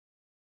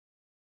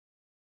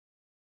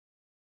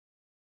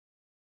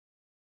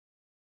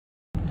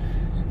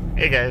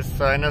Hey guys,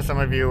 so I know some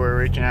of you were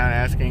reaching out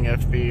asking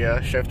if the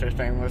shifter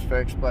thing was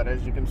fixed, but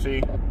as you can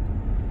see,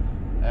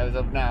 as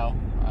of now,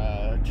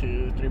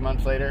 2-3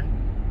 months later,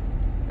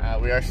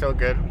 we are still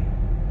good.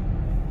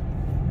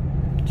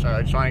 So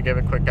I just want to give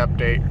a quick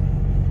update.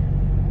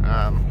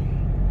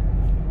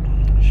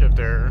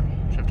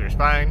 Shifter's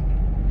fine.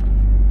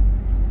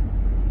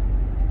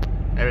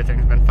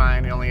 Everything's been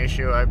fine. The only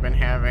issue I've been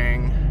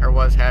having, or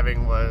was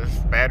having, was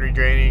battery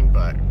draining,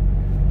 but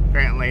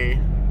apparently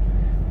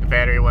the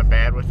battery went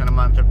bad within a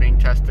month of being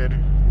tested.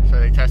 So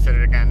they tested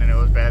it again and it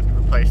was bad,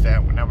 replaced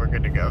that, now we're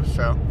good to go.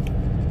 So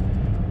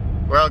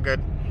we're all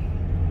good.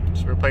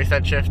 Just replace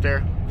that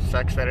shifter.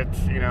 Sucks that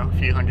it's, you know, a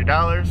few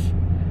 $100s,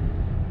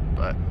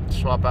 but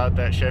swap out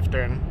that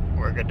shifter and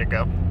we're good to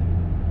go.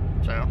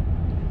 So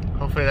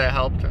hopefully that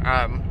helped.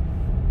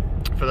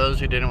 For those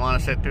who didn't want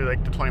to sit through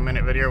like the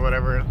 20-minute video or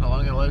whatever, how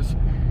long it was,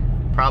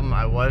 problem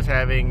I was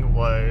having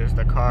was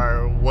the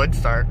car would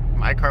start,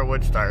 my car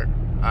would start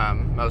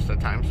most of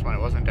the times when it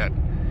wasn't dead. I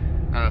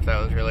don't know if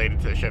that was related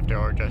to the shifter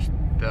or just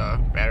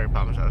the battery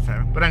problems I was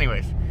having. But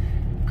anyways,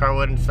 car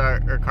would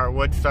start,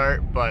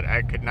 but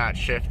I could not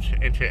shift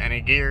into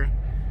any gear.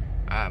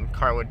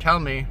 Car would tell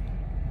me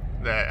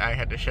that I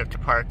had to shift to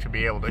park to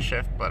be able to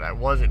shift, but I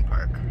was in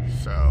park,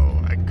 so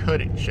I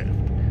couldn't shift.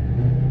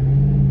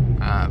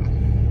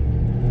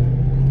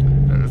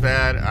 There's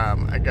that.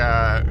 I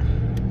got,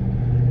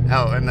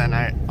 oh, and then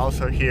I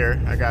also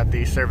here, I got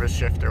the service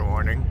shifter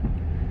warning.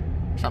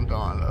 Something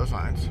along those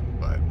lines.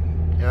 But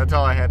yeah, that's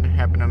all I had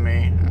happen to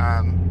me.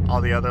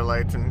 All the other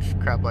lights and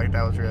crap like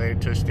that was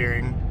related to a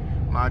steering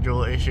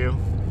module issue.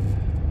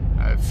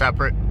 It's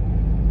separate.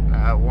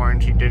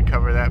 Warranty did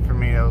cover that for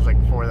me. That was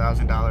like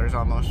 $4,000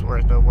 almost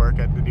worth of work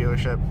at the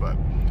dealership, but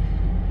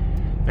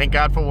thank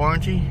God for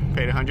warranty.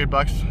 Paid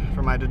 $100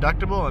 for my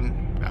deductible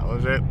and that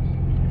was it.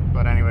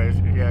 But anyways,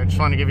 yeah, I just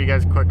want to give you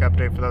guys a quick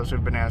update for those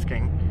who've been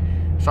asking.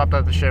 Swapped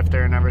out the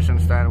shifter and ever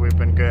since then we've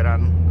been good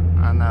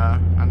on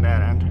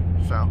that end.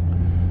 So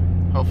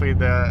hopefully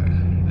that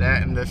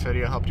in this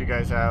video helped you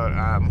guys out.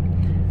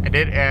 I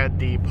did add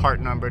the part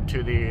number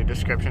to the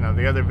description of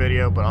the other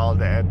video, but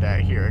I'll add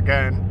that here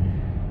again.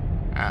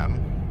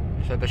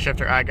 So the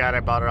shifter I got, I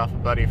bought it off a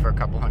buddy for a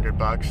couple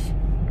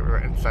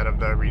 $100 instead of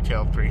the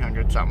retail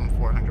 300 something,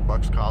 400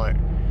 bucks call it.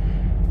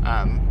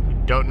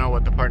 Don't know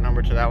what the part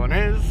number to that one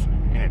is,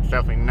 and it's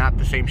definitely not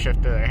the same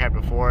shifter that I had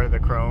before. The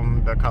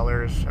chrome, the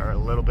colors are a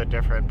little bit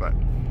different, but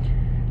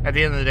at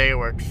the end of the day it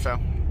works, so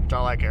that's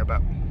all I care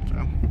about.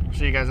 So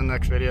see you guys in the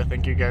next video.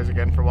 Thank you guys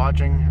again for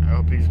watching. I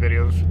hope these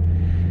videos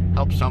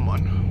help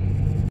someone.